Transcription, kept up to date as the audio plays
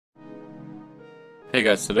Hey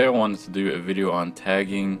guys, today I wanted to do a video on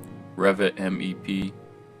tagging Revit MEP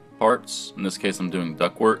parts. In this case I'm doing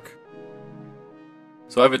ductwork.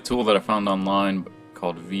 So I have a tool that I found online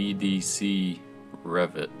called VDC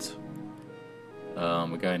Revit.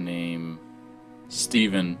 A guy named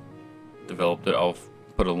Steven developed it. I'll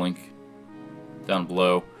put a link down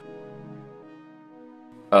below.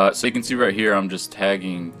 So you can see right here I'm just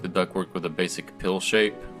tagging the ductwork with a basic pill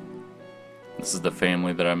shape. This is the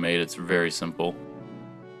family that I made. It's very simple.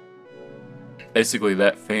 Basically,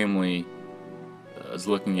 that family is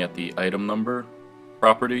looking at the item number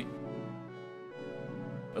property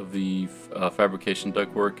of the fabrication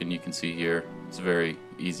ductwork, and you can see here it's very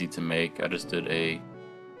easy to make. I just did a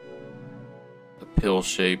pill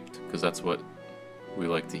shaped because that's what we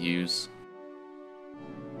like to use.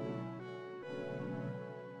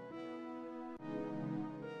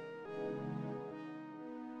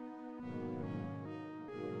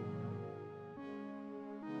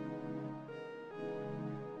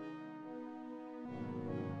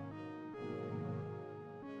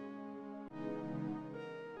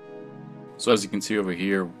 So as you can see over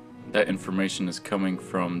here, that information is coming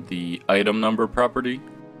from the item number property.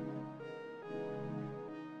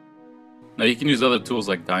 Now you can use other tools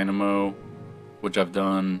like Dynamo, which I've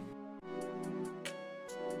done.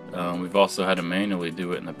 We've also had to manually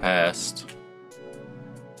do it in the past.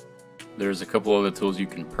 There's a couple other tools you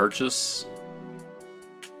can purchase.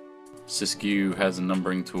 Siskiyou has a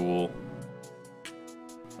numbering tool.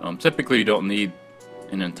 Typically you don't need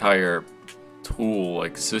an entire tool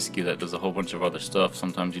like Siskiyou that does a whole bunch of other stuff.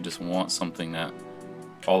 Sometimes you just want something that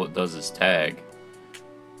all it does is tag.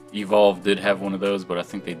 Evolve did have one of those, but I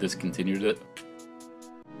think they discontinued it.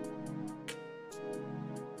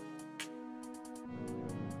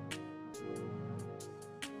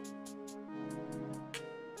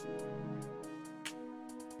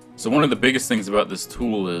 So one of the biggest things about this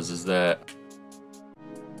tool is that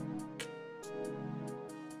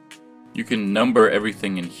you can number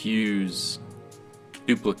everything in hues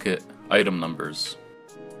duplicate item numbers.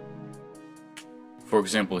 For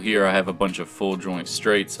example, here I have a bunch of full joint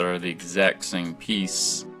straights that are the exact same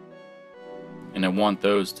piece, and I want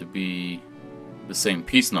those to be the same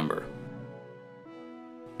piece number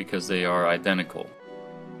because they are identical.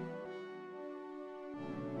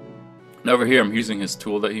 And over here I'm using his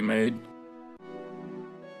tool that he made.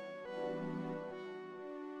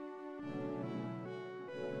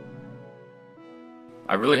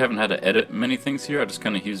 I really haven't had to edit many things here. I just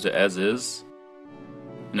kind of used it as is.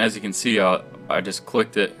 And as you can see, I just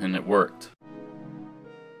clicked it and it worked.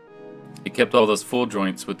 It kept all those full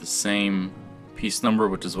joints with the same piece number,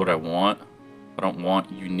 which is what I want. I don't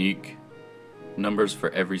want unique numbers for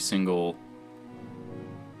every single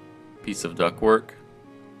piece of ductwork.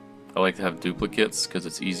 I like to have duplicates because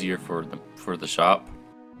it's easier for the shop.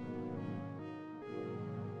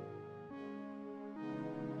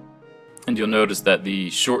 And you'll notice that the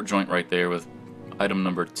short joint right there with item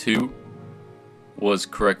number 2 was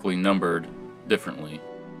correctly numbered differently.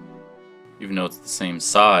 Even though it's the same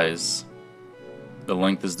size, the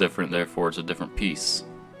length is different, therefore it's a different piece.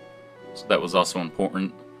 So that was also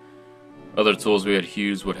important. Other tools we had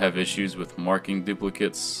used would have issues with marking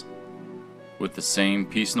duplicates with the same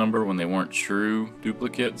piece number when they weren't true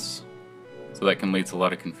duplicates. So that can lead to a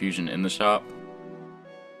lot of confusion in the shop.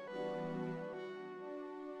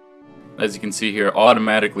 As you can see here, it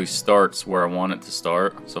automatically starts where I want it to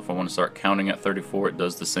start. So if I want to start counting at 34, it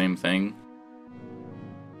does the same thing.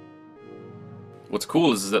 What's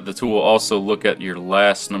cool is that the tool will also look at your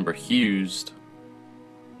last number used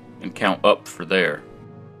and count up for there.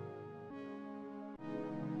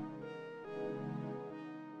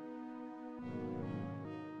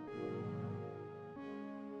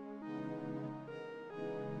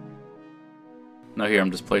 Now here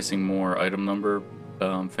I'm just placing more item number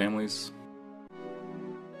families.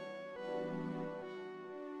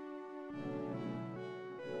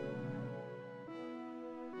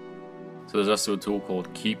 So there's also a tool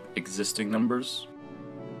called Keep Existing Numbers.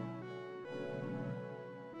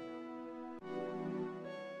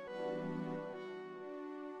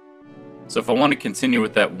 So if I want to continue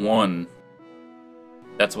with that 1,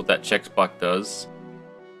 that's what that checkbox does.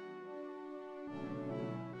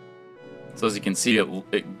 So as you can see,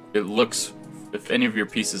 it looks, if any of your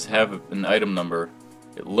pieces have an item number,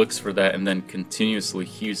 it looks for that and then continuously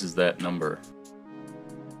uses that number.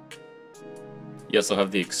 You also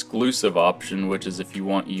have the exclusive option, which is if you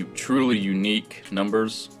want truly unique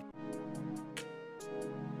numbers.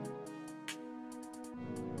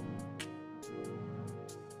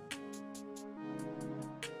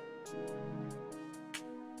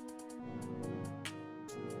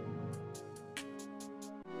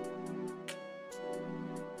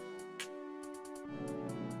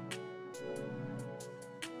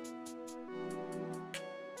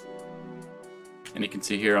 And you can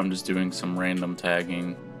see here I'm just doing some random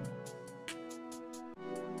tagging.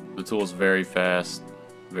 The tool is very fast,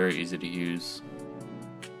 very easy to use.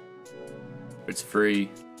 It's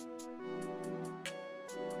free.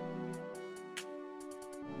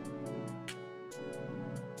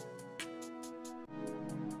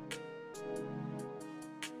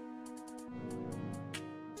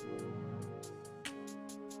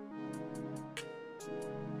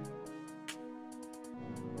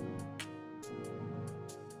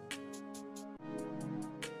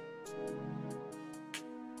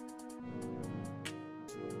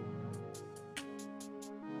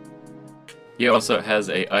 He also has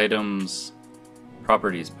a items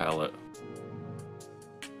properties palette.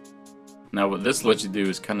 Now what this lets you do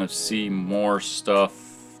is kind of see more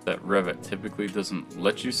stuff that Revit typically doesn't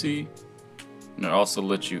let you see. And it also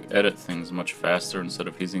lets you edit things much faster instead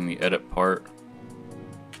of using the edit part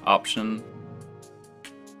option.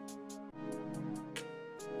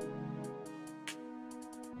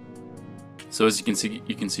 So as you can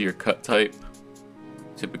see your cut type.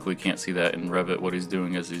 Typically can't see that in Revit. What he's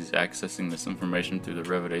doing is he's accessing this information through the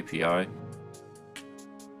Revit API.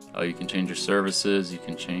 You can change your services, you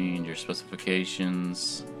can change your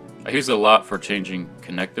specifications. I use it a lot for changing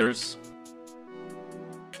connectors.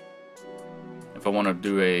 If I want to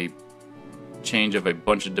do a change of a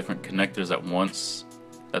bunch of different connectors at once,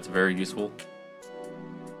 that's very useful.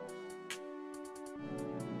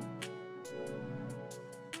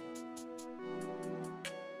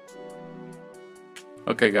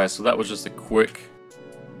 Okay guys, so that was just a quick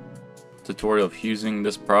tutorial of using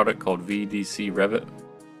this product called VDC Revit.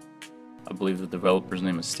 I believe the developer's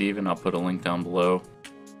name is Steven. I'll put a link down below.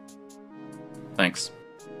 Thanks.